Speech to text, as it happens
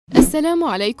السلام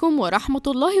عليكم ورحمة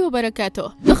الله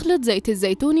وبركاته. اخلط زيت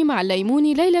الزيتون مع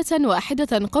الليمون ليلة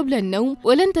واحدة قبل النوم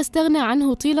ولن تستغنى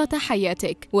عنه طيلة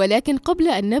حياتك. ولكن قبل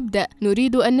أن نبدأ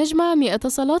نريد أن نجمع 100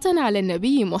 صلاة على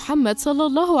النبي محمد صلى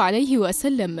الله عليه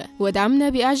وسلم، ودعمنا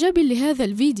بإعجاب لهذا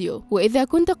الفيديو. وإذا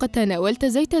كنت قد تناولت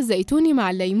زيت الزيتون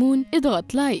مع الليمون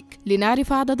اضغط لايك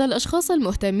لنعرف عدد الأشخاص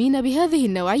المهتمين بهذه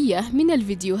النوعية من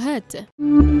الفيديوهات.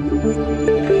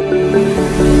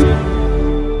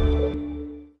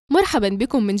 مرحبا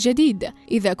بكم من جديد.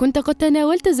 إذا كنت قد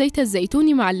تناولت زيت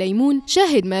الزيتون مع الليمون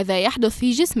شاهد ماذا يحدث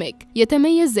في جسمك.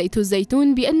 يتميز زيت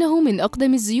الزيتون بأنه من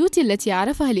أقدم الزيوت التي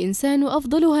عرفها الإنسان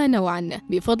وأفضلها نوعا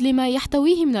بفضل ما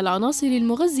يحتويه من العناصر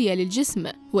المغذية للجسم،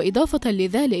 وإضافة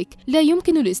لذلك لا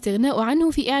يمكن الاستغناء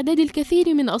عنه في إعداد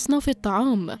الكثير من أصناف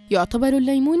الطعام. يعتبر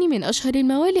الليمون من أشهر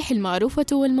الموالح المعروفة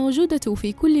والموجودة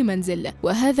في كل منزل،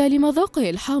 وهذا لمذاقه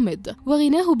الحامض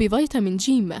وغناه بفيتامين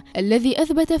ج الذي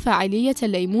أثبت فاعلية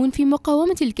الليمون في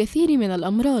مقاومة الكثير من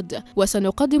الأمراض.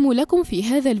 وسنقدم لكم في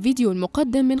هذا الفيديو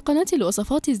المقدم من قناة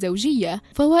الوصفات الزوجية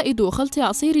فوائد خلط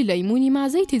عصير الليمون مع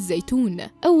زيت الزيتون.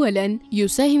 أولاً،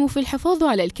 يساهم في الحفاظ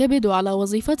على الكبد وعلى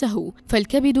وظيفته،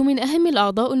 فالكبد من أهم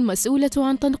الأعضاء المسؤولة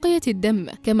عن تنقية الدم،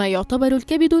 كما يعتبر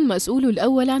الكبد المسؤول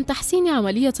الأول عن تحسين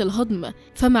عملية الهضم.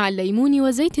 فمع الليمون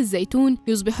وزيت الزيتون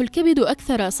يصبح الكبد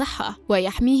أكثر صحة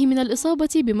ويحميه من الإصابة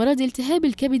بمرض التهاب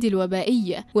الكبد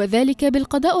الوبائي، وذلك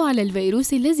بالقضاء على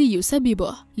الفيروس الذي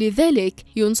يسببه. لذلك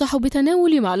ينصح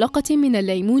بتناول معلقة من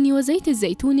الليمون وزيت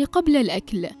الزيتون قبل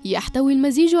الأكل. يحتوي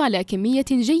المزيج على كمية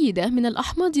جيدة من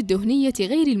الأحماض الدهنية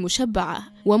غير المشبعة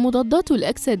ومضادات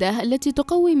الأكسدة التي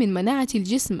تقوي من مناعة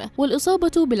الجسم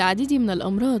والإصابة بالعديد من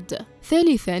الأمراض.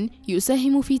 ثالثاً،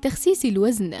 يساهم في تخسيس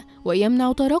الوزن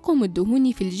ويمنع تراكم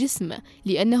الدهون في الجسم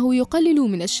لأنه يقلل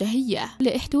من الشهية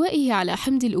لاحتوائه على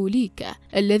حمض الأوليك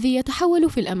الذي يتحول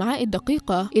في الأمعاء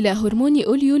الدقيقة إلى هرمون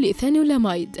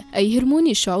أوليو-إيثانولاميد أي هرمون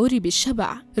الشعور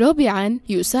بالشبع. رابعاً،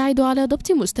 يساعد على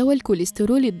ضبط مستوى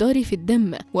الكوليسترول الضار في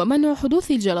الدم ومنع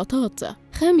حدوث الجلطات.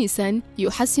 خامساً،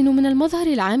 يحسن من المظهر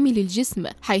العام للجسم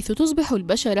حيث تصبح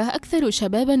البشرة أكثر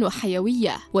شباباً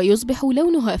وحيوية ويصبح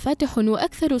لونها فاتح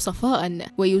وأكثر صفاء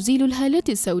ويزيل الهالات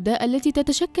السوداء التي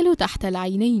تتشكل تحت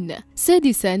العينين.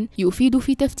 سادساً، يفيد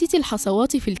في تفتيت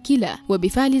الحصوات في الكلى،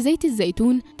 وبفعل زيت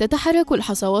الزيتون تتحرك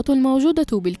الحصوات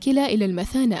الموجودة بالكلى إلى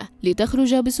المثانة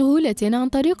لتخرج بسهولة عن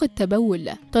طريق التبول.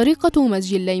 طريقة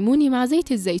مزج الليمون مع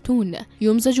زيت الزيتون: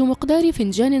 يمزج مقدار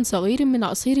فنجان صغير من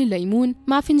عصير الليمون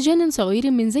مع فنجان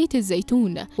صغير من زيت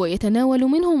الزيتون، ويتناول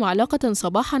منه معلقة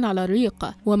صباحا على الريق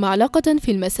ومعلقة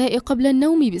في المساء قبل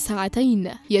النوم بساعتين.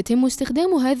 يتم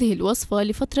استخدام هذه الوصفة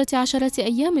لفترة 10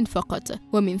 أيام فقط،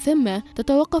 ومن ثم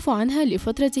تتوقف عنها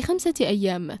لفترة 5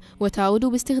 أيام وتعود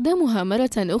باستخدامها مرة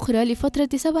أخرى لفترة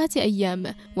 7 أيام.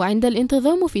 وعند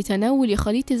الانتظام في تناول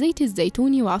خليط زيت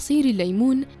الزيتون وعصير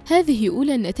الليمون هذه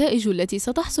أولى النتائج التي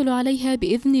ستحصل عليها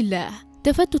بإذن الله: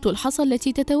 تفتت الحصى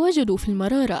التي تتواجد في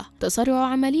المرارة، تسرع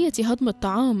عملية هضم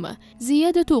الطعام،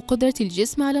 زيادة قدرة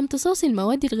الجسم على امتصاص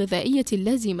المواد الغذائية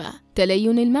اللازمة،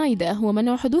 تلين المعدة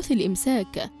ومنع حدوث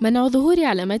الإمساك، منع ظهور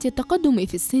علامات التقدم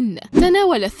في السن.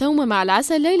 تناول الثوم مع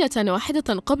العسل ليلة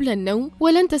واحدة قبل النوم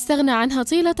ولن تستغنى عنها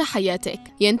طيلة حياتك.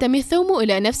 ينتمي الثوم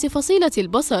إلى نفس فصيلة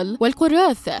البصل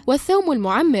والكراث والثوم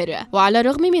المعمر، وعلى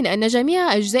الرغم من أن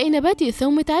جميع أجزاء نبات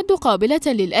الثوم تعد قابلة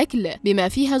للأكل بما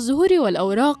فيها الزهور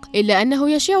والأوراق، إلا أنه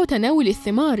يشيع تناول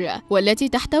الثمار والتي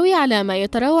تحتوي على ما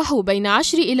يتراوح بين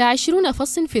 10 إلى 20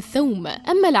 فص في الثوم.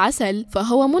 أما العسل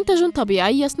فهو منتج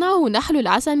طبيعي يصنعه نحل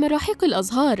العسل من رحيق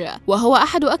الأزهار، وهو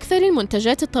أحد أكثر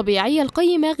المنتجات الطبيعية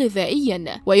القيمة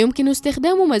غذائياً، ويمكن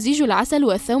استخدام مزيج العسل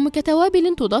والثوم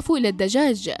كتوابل تضاف إلى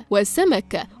الدجاج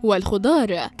والسمك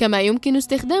والخضار، كما يمكن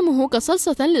استخدامه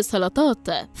كصلصة للسلطات.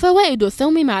 فوائد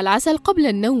الثوم مع العسل قبل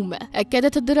النوم: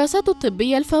 أكدت الدراسات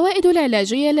الطبية الفوائد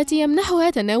العلاجية التي يمنحها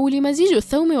تناول مزيج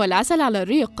الثوم والعسل على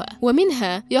الريق،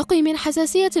 ومنها يقي من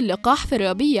حساسية اللقاح في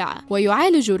الربيع،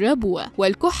 ويعالج الربو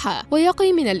والكحة،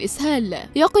 ويقي من الإسهال،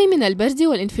 يقي من البرد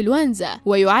والإنفلونزا،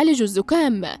 ويعالج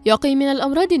الزكام، يقي من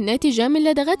الأمراض الناتجة من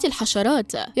لدغات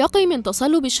الحشرات، يقي من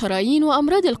تصلب الشرايين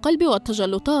وأمراض القلب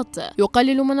والتجلطات،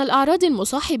 يقلل من الأعراض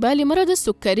المصاحبة لمرض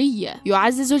السكري،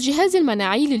 يعزز الجهاز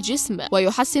المناعي للجسم،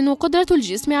 ويحسن قدرة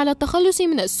الجسم على التخلص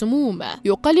من السموم،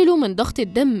 يقلل من ضغط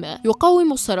الدم،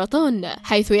 يقاوم السرطان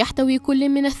حيث يحتوي يحتوي كل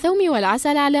من الثوم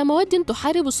والعسل على مواد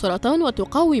تحارب السرطان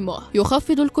وتقاومه،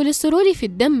 يخفض الكوليسترول في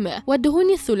الدم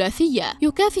والدهون الثلاثية،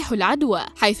 يكافح العدوى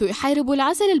حيث يحارب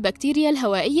العسل البكتيريا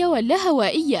الهوائية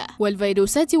واللاهوائية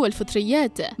والفيروسات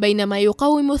والفطريات، بينما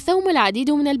يقاوم الثوم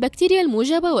العديد من البكتيريا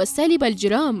الموجبة والسالبة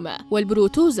الجرام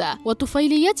والبروتوزا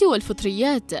والطفيليات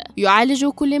والفطريات، يعالج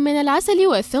كل من العسل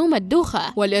والثوم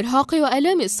الدوخة والإرهاق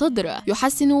وآلام الصدر،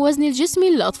 يحسن وزن الجسم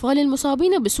للأطفال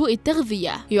المصابين بسوء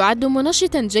التغذية، يعد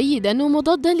منشطا جيدا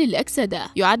ومضادا للأكسدة،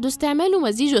 يعد استعمال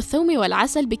مزيج الثوم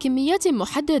والعسل بكميات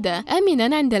محددة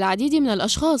آمنا عند العديد من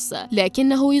الأشخاص،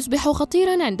 لكنه يصبح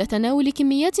خطيرا عند تناول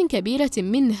كميات كبيرة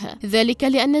منه، ذلك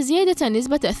لأن زيادة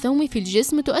نسبة الثوم في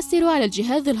الجسم تؤثر على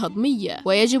الجهاز الهضمي،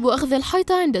 ويجب أخذ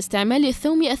الحيطة عند استعمال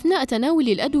الثوم أثناء تناول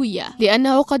الأدوية،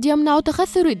 لأنه قد يمنع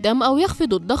تخثر الدم أو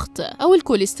يخفض الضغط أو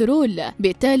الكوليسترول،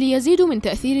 بالتالي يزيد من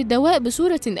تأثير الدواء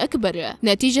بصورة أكبر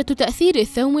نتيجة تأثير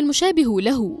الثوم المشابه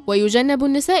له، ويجنب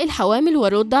النساء الحوامل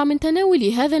والرضع من تناول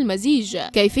هذا المزيج.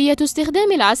 كيفية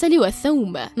استخدام العسل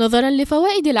والثوم؟ نظرا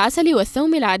لفوائد العسل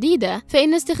والثوم العديدة،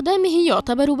 فإن استخدامه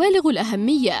يعتبر بالغ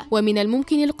الأهمية، ومن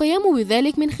الممكن القيام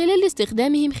بذلك من خلال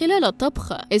استخدامهم خلال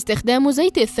الطبخ. استخدام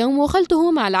زيت الثوم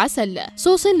وخلطه مع العسل،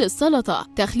 صوص للسلطة،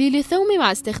 تخليل الثوم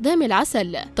مع استخدام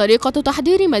العسل. طريقة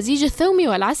تحضير مزيج الثوم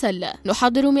والعسل: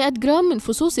 نحضر 100 جرام من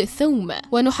فصوص الثوم،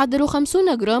 ونحضر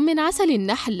 50 جرام من عسل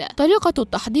النحل. طريقة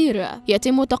التحضير: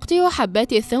 يتم تقطيع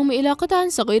حبات الثوم إلى قطع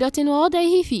صغيرة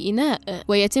ووضعه في إناء،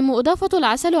 ويتم إضافة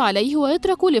العسل عليه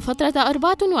ويترك لفترة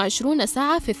 24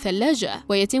 ساعة في الثلاجة،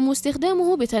 ويتم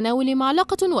استخدامه بتناول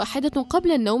معلقة واحدة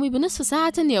قبل النوم بنصف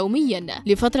ساعة يوميا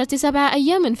لفترة 7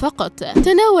 أيام فقط.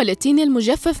 تناول التين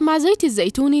المجفف مع زيت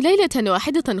الزيتون ليلة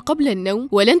واحدة قبل النوم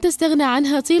ولن تستغنى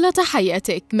عنها طيلة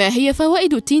حياتك. ما هي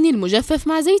فوائد التين المجفف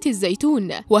مع زيت الزيتون؟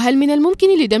 وهل من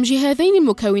الممكن لدمج هذين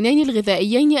المكونين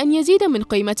الغذائيين أن يزيد من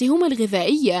قيمتهما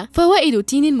الغذائية؟ فوائد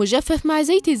التين المجفف مع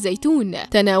زيت الزيتون.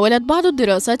 تناولت بعض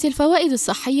الدراسات الفوائد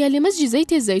الصحية لمزج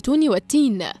زيت الزيتون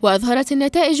والتين، وأظهرت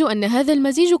النتائج أن هذا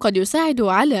المزيج قد يساعد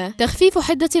على تخفيف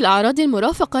حدة الأعراض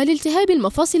المرافقة لالتهاب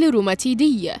المفاصل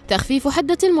الروماتيدي، تخفيف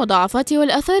حدة المضاعفات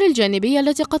والآثار الجانبية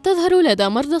التي قد تظهر لدى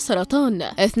مرضى السرطان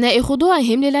أثناء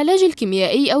خضوعهم للعلاج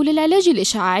الكيميائي أو للعلاج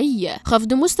الإشعاعي،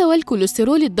 خفض مستوى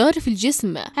الكوليسترول الضار في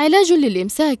الجسم، علاج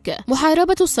للإمساك،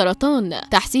 محاربة السرطان،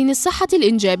 تحسين الصحة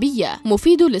الإنجابية،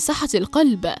 مفيد لصحة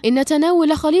القلب. إن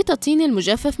تناول خليط التين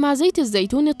المجفف مع زيت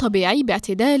الزيتون الطبيعي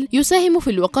باعتدال يساهم في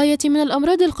الوقاية من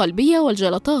الأمراض القلبية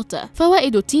والجلطات.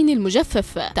 فوائد التين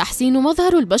المجفف: تحسين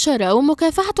مظهر البشرة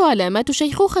ومكافحة علامات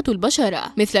شيخوخة البشرة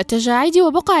مثل التجاعيد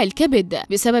وبقع الكبد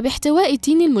بسبب احتواء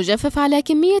التين المجفف على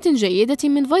كمية جيدة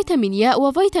من فيتامين ياء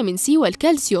وفيتامين سي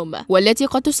والكالسيوم، والتي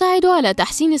قد تساعد على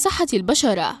تحسين صحة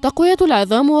البشرة، تقوية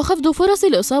العظام وخفض فرص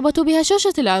الإصابة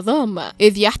بهشاشة العظام،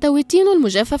 إذ يحتوي التين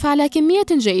المجفف على كمية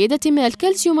جيدة من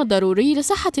الكالسيوم الضروري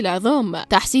لصحة العظام،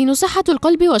 تحسين صحة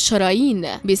القلب والشرايين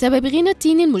بسبب غنى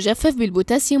التين المجفف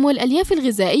بالبوتاسيوم والألياف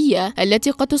الغذائية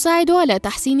التي قد تساعد على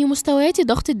تحسين مستويات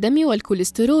ضغط الدم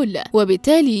والكوليسترول،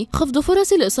 وبالتالي خفض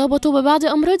فرص الإصابة ببعض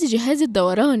أمراض جهاز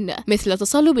الدوران مثل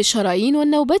تصلب الشرايين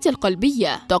والنوبات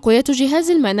القلبية، تقوية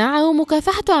جهاز المناعة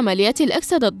ومكافحة عمليات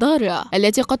الأكسدة الضارة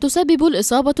التي قد تسبب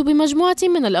الإصابة بمجموعة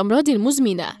من الأمراض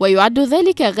المزمنة، ويعد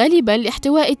ذلك غالبا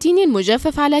لاحتواء التين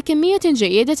المجفف على كمية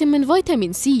جيدة من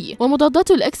فيتامين سي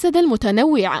ومضادات الأكسدة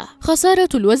المتنوعة. خسارة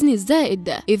الوزن الزائد،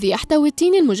 إذ يحتوي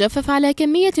التين المجفف على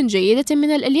كمية جيدة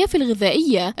من الألياف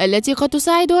الغذائية التي قد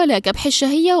تساعد على كبح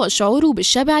الشهية والشعور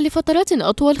بالشبع لفترات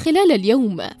أطول خلال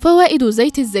اليوم. فوائد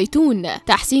زيت الزيتون: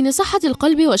 تحسين صحة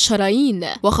القلب والشرايين،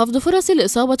 وخفض فرص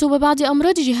الإصابة ببعض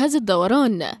أمراض جهاز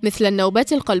الدوران مثل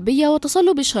النوبات القلبية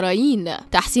وتصلب الشرايين،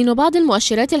 تحسين بعض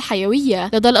المؤشرات الحيوية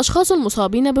لدى الأشخاص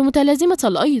المصابين بمتلازمة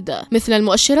الأيض مثل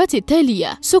المؤشرات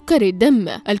التالية: سكر الدم،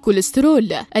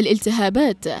 الكوليسترول،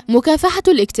 الالتهابات، مكافحة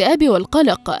الاكتئاب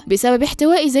والقلق بسبب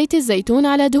احتواء زيت الزيتون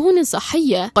على دهون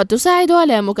صحية قد تساعد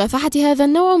على مكافحة هذا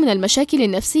النوع من المشاكل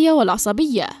النفسية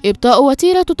والعصبية، إبطاء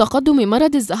وتيرة تقدم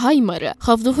مرض الزهايمر،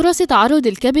 خفض فرص تعرض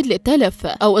الكبد للتلف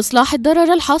أو إصلاح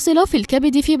الضرر الحاصل في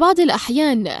الكبد في بعض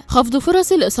الأحيان، خفض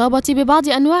فرص الإصابة ببعض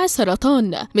أنواع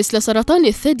السرطان مثل سرطان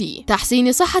الثدي،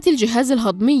 تحسين صحة الجهاز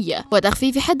الهضمي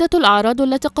وتخفيف حدة الأعراض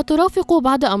التي قد ترافق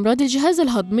بعض أمراض الجهاز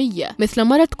الهضمي مثل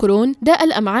مرض كرون، داء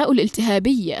الأمعاء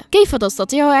الالتهابي. كيف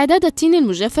تستطيع إعداد التين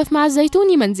المجفف مع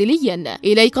الزيتون منزليا؟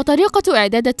 إليك طريقة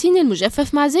إعداد التين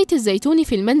المجفف مع زيت الزيتون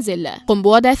في المنزل. قم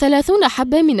بوضع 30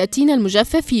 حبة من التين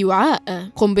المجفف في وعاء.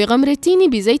 قم بغمر التين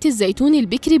بزيت الزيتون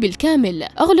البكري بالكامل.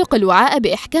 أغلق الوعاء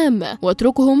بإحكام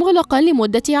واتركه مغلقا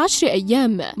لمدة 10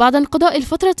 أيام. بعد انقضاء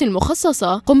الفترة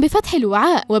المخصصة قم بفتح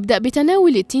الوعاء وابدأ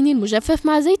بتناول التين المجفف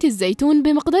مع زيت الزيتون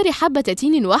بمقدار حبة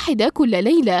تين واحدة كل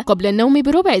ليلة قبل النوم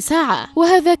بربع ساعة ساعة.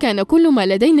 وهذا كان كل ما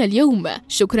لدينا اليوم.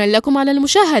 شكرا لكم على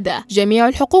المشاهدة. جميع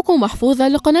الحقوق محفوظة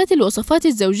لقناة الوصفات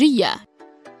الزوجية.